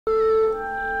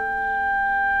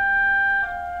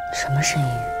什么声音？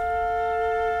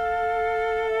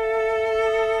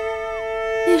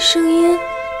那声音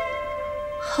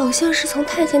好像是从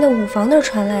太监的舞房那儿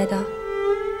传来的，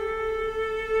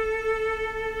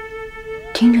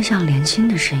听着像莲心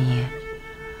的声音。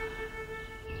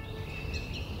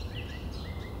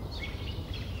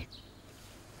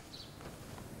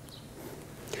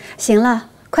行了，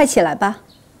快起来吧。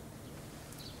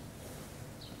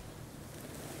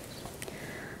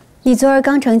你昨儿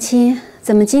刚成亲，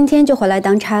怎么今天就回来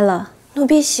当差了？奴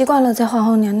婢习惯了在皇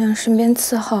后娘娘身边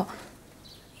伺候，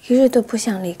一日都不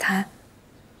想离开。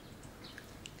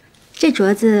这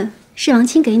镯子是王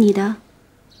亲给你的。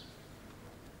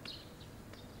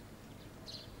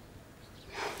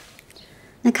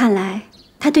那看来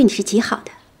他对你是极好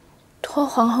的。托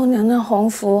皇后娘娘洪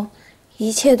福，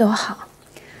一切都好。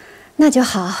那就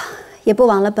好，也不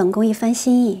枉了本宫一番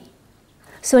心意。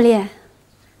苏烈，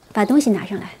把东西拿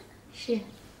上来。是。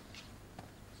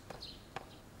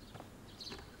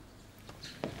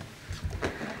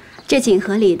这锦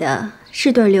盒里的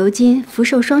是对鎏金福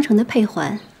寿双成的佩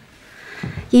环，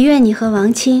也愿你和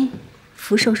王亲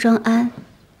福寿双安，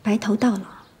白头到老。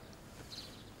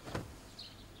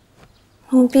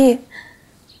奴婢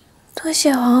多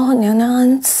谢皇后娘娘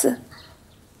恩赐。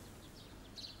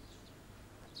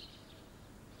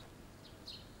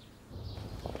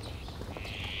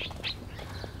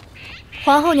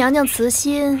皇后娘娘慈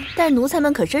心，待奴才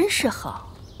们可真是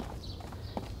好。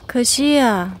可惜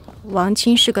呀，王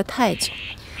亲是个太监。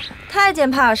太监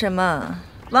怕什么？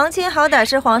王亲好歹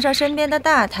是皇上身边的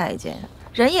大太监，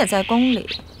人也在宫里。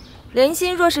莲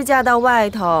心若是嫁到外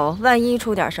头，万一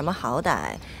出点什么好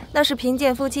歹，那是贫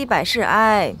贱夫妻百事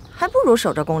哀，还不如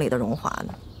守着宫里的荣华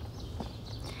呢。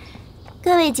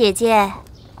各位姐姐，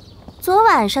昨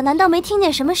晚上难道没听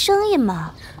见什么声音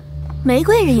吗？玫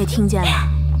瑰人也听见了。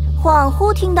恍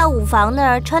惚听到舞房那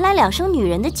儿传来2声女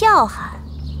人的叫喊。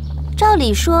照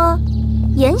理说，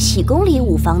延禧宫离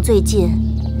舞房最近，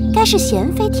该是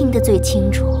贤妃听得最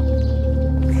清楚。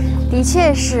的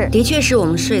确是我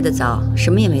们睡得早，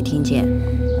什么也没听见。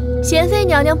贤妃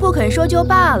娘娘不肯说就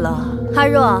罢了，阿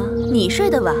若，你睡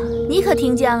得晚，你可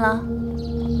听见了？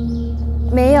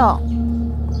没有。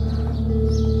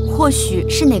或许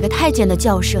是哪个太监的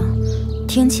叫声，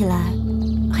听起来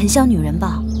很像女人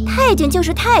吧。太监就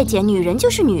是太监，女人就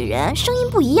是女人，声音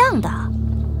不一样的。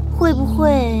会不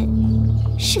会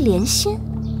是莲心？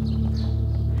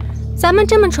咱们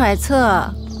这么揣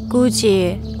测，估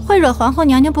计会惹皇后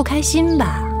娘娘不开心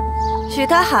吧？许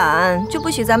她喊，就不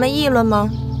许咱们议论吗？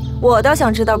我倒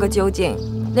想知道个究竟，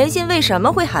莲心为什么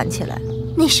会喊起来？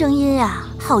那声音啊，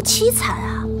好凄惨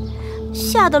啊，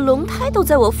吓得龙胎都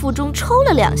在我腹中抽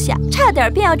了2下，差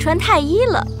点便要传太医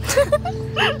了。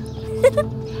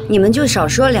你们就少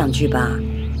说2句吧。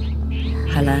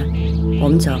海兰，我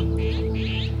们走。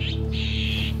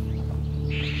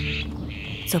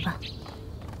走吧。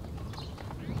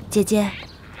姐姐，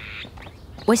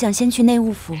我想先去内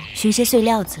务府寻些碎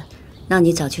料子。那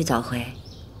你早去早回。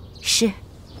是。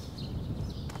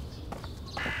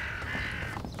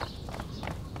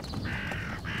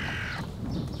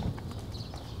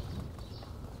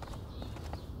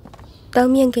当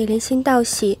面给莲心道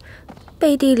喜，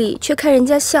背地里却看人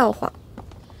家笑话。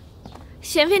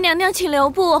贤妃娘娘，请留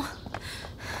步。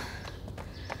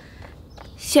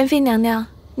贤妃娘娘，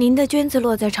您的绢子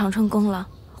落在长春宫了，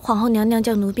皇后娘娘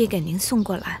叫奴婢给您送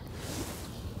过来。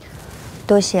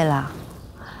多谢了。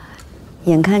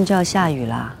眼看就要下雨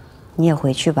了，你也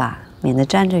回去吧，免得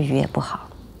沾着雨也不好。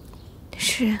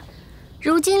是。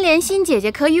如今莲心姐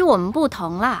姐可与我们不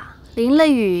同啦，淋了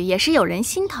雨也是有人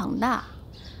心疼的。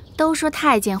都说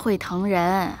太监会疼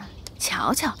人，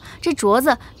瞧瞧这镯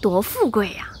子多富贵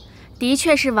呀！的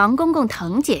确是王公公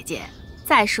疼姐姐。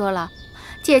再说了，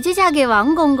姐姐嫁给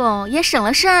王公公也省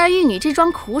了生儿育女这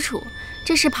桩苦楚，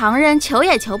这是旁人求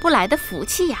也求不来的福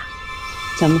气呀。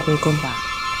咱们回宫吧。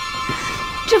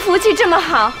这福气这么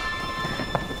好，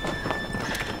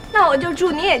那我就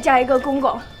祝你也嫁一个公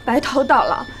公，白头到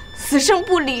老，死生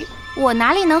不离。我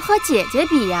哪里能和姐姐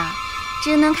比呀？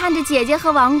只能看着姐姐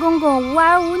和王公公无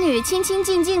儿无女，亲亲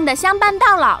近近的相伴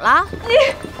到老了。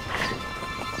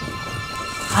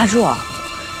阿若，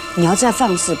你要再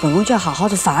放肆，本宫就要好好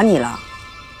的罚你了。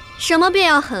什么便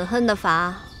要狠狠的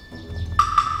罚？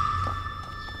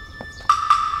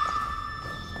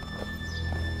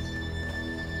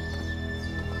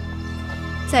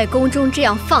在宫中这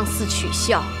样放肆取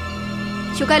笑，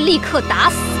就该立刻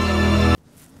打死。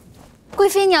贵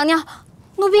妃娘娘，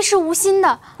奴婢是无心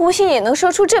的，无心也能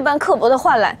说出这般刻薄的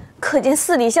话来，可见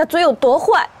私底下嘴有多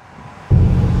坏。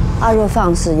阿若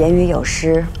放肆，言语有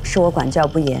失，是我管教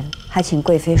不严，还请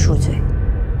贵妃恕罪。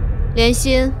莲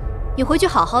心，你回去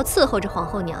好好伺候着皇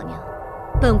后娘娘，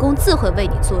本宫自会为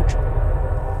你做主。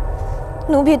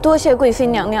奴婢多谢贵妃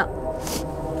娘娘。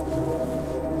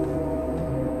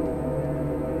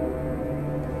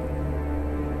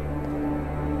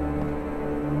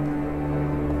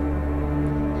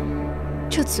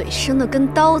这嘴生得跟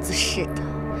刀子似的，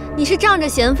你是仗着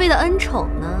贤妃的恩宠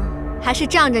呢，还是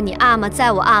仗着你阿玛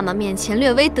在我阿玛面前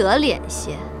略微得脸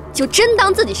些，就真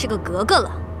当自己是个格格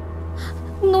了？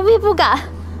奴婢不敢。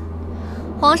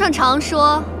皇上常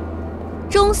说，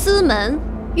中司门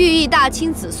寓意大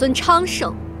清子孙昌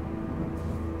盛，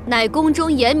乃宫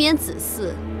中延绵子嗣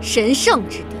神圣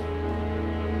之地。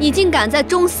你竟敢在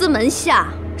中司门下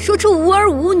说出无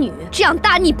儿无女这样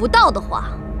大逆不道的话，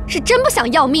是真不想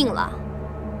要命了。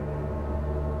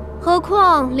何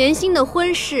况莲心的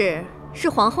婚事是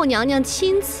皇后娘娘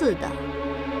亲赐的，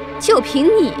就凭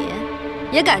你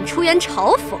也敢出言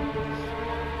嘲讽？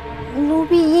奴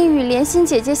婢因与莲心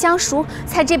姐姐相熟，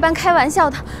才这般开玩笑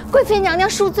的，贵妃娘娘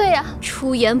恕罪啊！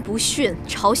出言不逊，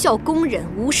嘲笑宫人，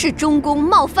无视中宫，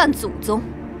冒犯祖宗，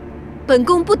本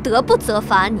宫不得不责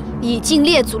罚你，以尽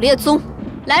列祖列宗。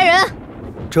来人，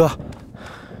这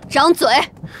掌嘴！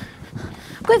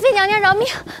贵妃娘娘饶命！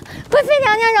贵妃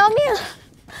娘娘饶命！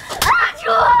主！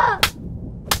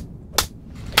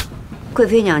贵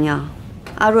妃娘娘，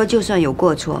阿若就算有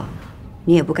过错，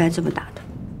你也不该这么打的。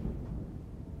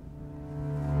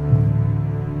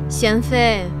贤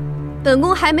妃，本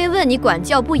宫还没问你管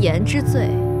教不严之罪，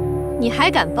你还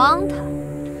敢帮他？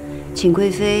请贵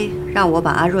妃让我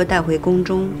把阿若带回宫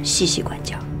中细细管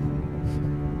教。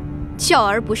教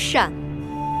而不善，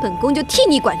本宫就替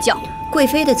你管教。贵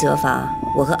妃的责罚，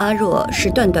我和阿若是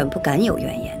断断不敢有怨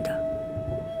言的。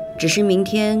只是明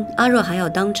天阿若还要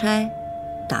当差，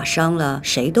打伤了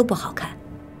谁都不好看，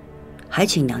还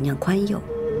请娘娘宽宥。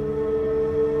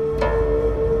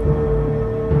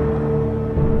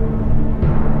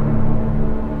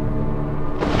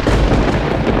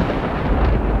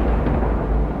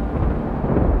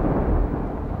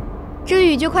这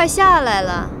雨就快下来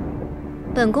了，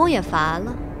本宫也乏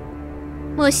了。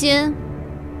莫心，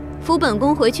扶本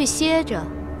宫回去歇着。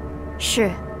是。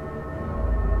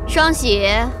双喜，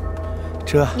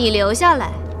这你留下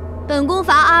来，本宫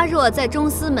罚阿若在中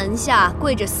司门下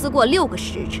跪着思过6个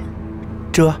时辰。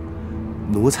这，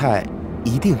奴才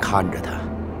一定看着他。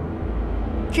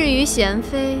至于贤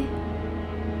妃，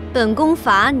本宫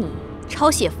罚你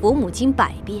抄写佛母经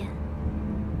100遍，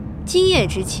今夜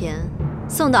之前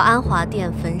送到安华殿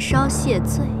焚烧谢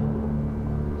罪。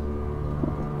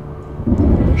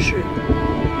是。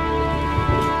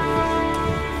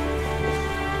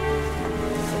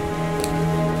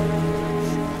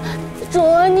主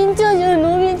啊，您救救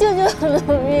奴婢，救救奴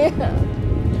婢！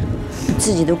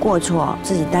自己的过错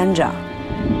自己担着。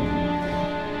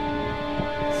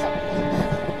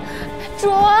主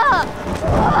啊，主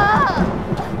啊！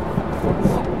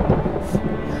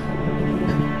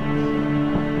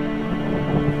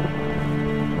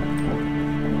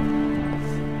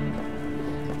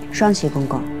双喜公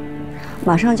公，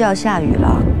马上就要下雨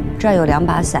了，这儿有2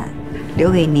把伞，留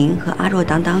给您和阿若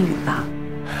挡挡雨吧。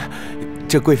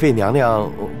这贵妃娘娘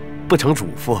不成嘱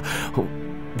咐，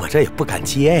我这也不敢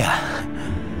接呀。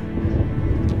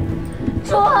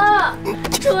主啊，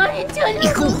主啊，你救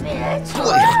救奴婢！主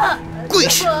啊，跪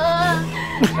下！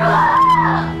主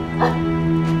啊！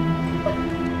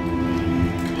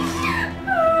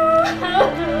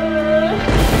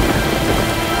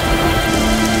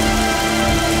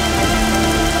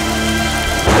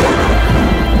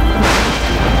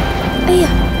哎呀，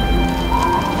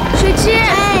水之，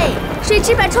哎，水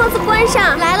之，把窗子关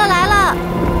上！来了来了。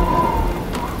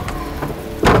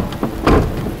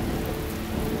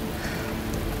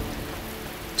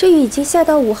这雨已经下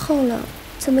到午后了，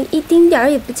怎么一丁点儿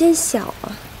也不见小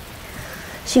啊？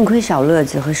幸亏小乐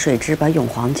子和水之把永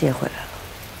皇接回来了。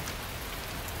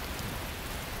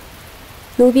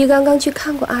奴婢刚刚去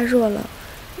看过阿若了，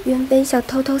原本想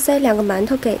偷偷塞2个馒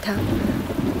头给他，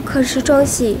可是庄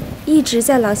喜一直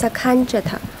在廊下看着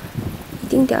他，一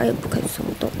丁点儿也不肯松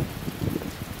动。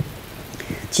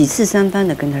几次3番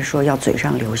的跟他说要嘴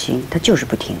上留心，他就是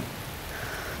不听。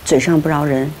嘴上不饶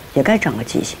人，也该长个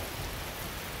记性。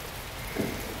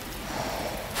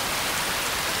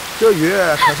这雨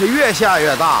可是越下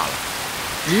越大了，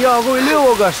你要跪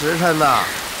6个时辰呢，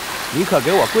你可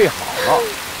给我跪好了，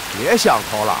别想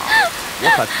偷懒，我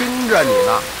可盯着你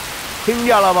呢，听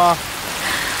见了吗？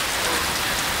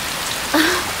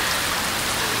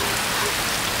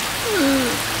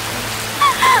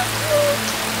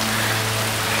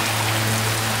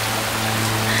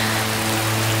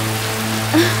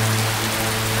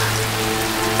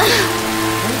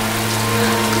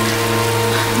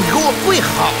你给我跪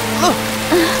好了。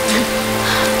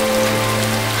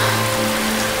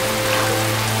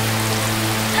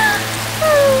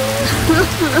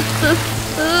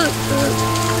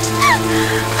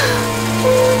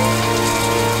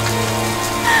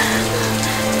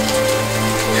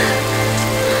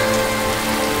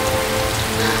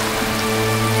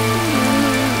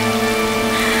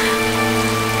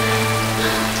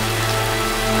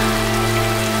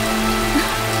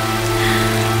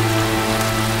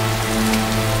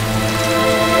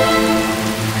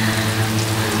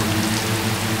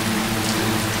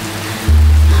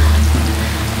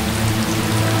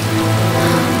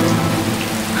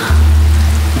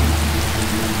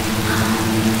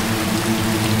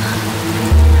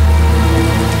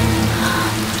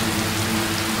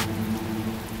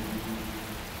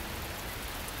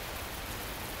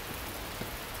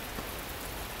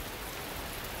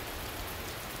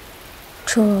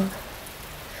主，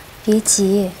别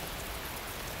急，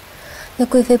那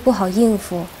贵妃不好应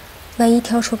付，万一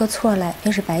挑出个错来，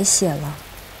便是白写了。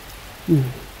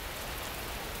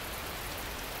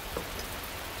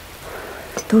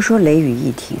都说雷雨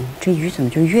易停，这雨怎么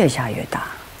就越下越大？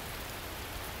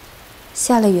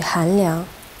下了雨寒凉，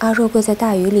阿若跪在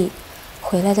大雨里，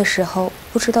回来的时候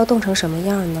不知道冻成什么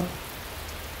样呢。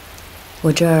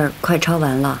我这儿快抄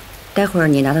完了，待会儿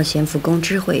你拿到咸福宫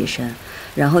知会一声，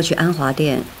然后去安华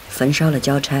殿焚烧了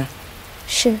交差。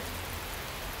是。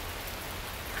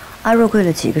阿若跪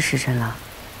了几个时辰了？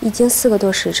已经4个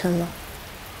多时辰了。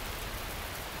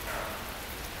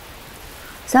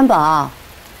三宝，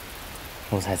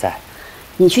奴才在。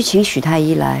你去请许太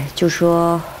医来，就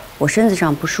说我身子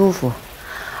上不舒服，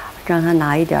让他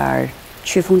拿一点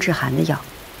祛风治寒的药。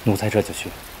奴才这就去。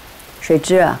水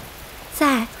枝啊，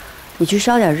在。你去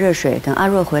烧点热水，等阿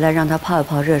若回来，让他泡一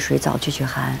泡热水澡去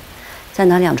寒，再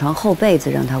拿2床厚被子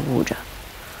让他捂着。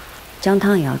姜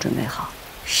汤也要准备好。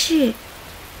是。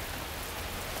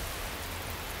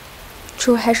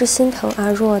主还是心疼阿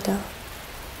若的。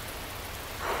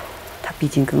他毕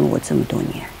竟跟了我这么多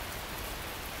年，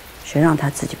谁让他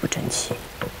自己不争气？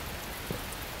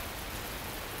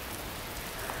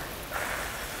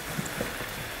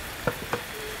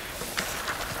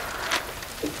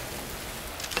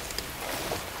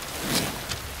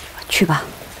去吧，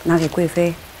拿给贵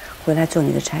妃，回来做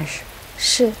你的差事。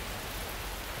是。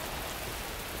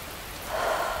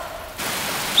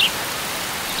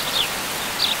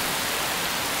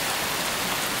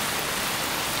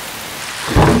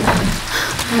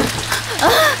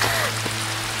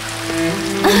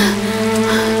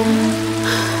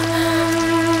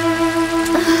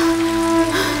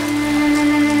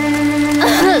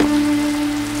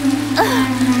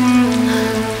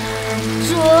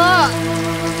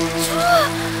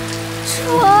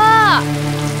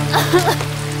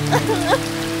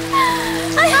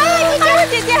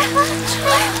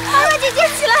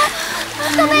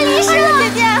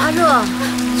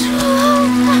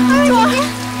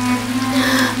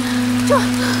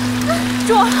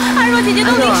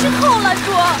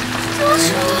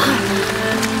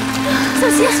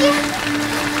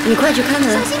你快去开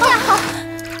门！小心点，好。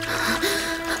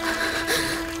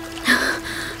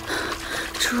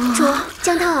主，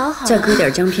姜汤熬好了。再搁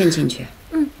点姜片进去。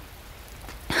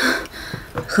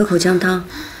喝口姜汤。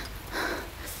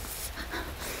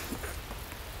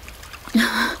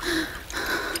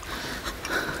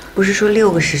不是说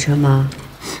6个时辰吗？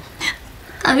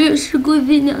大约是贵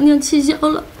妃娘娘气消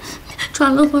了，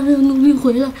传了皇上奴婢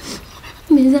回来，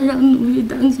没再让奴婢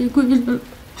当些贵人了。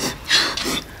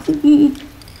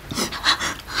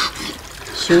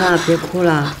行了，别哭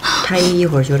了，太医一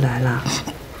会儿就来了。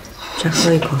再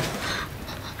喝一口。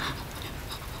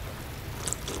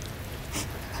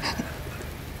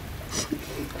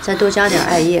再多加点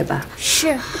艾叶吧。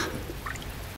是。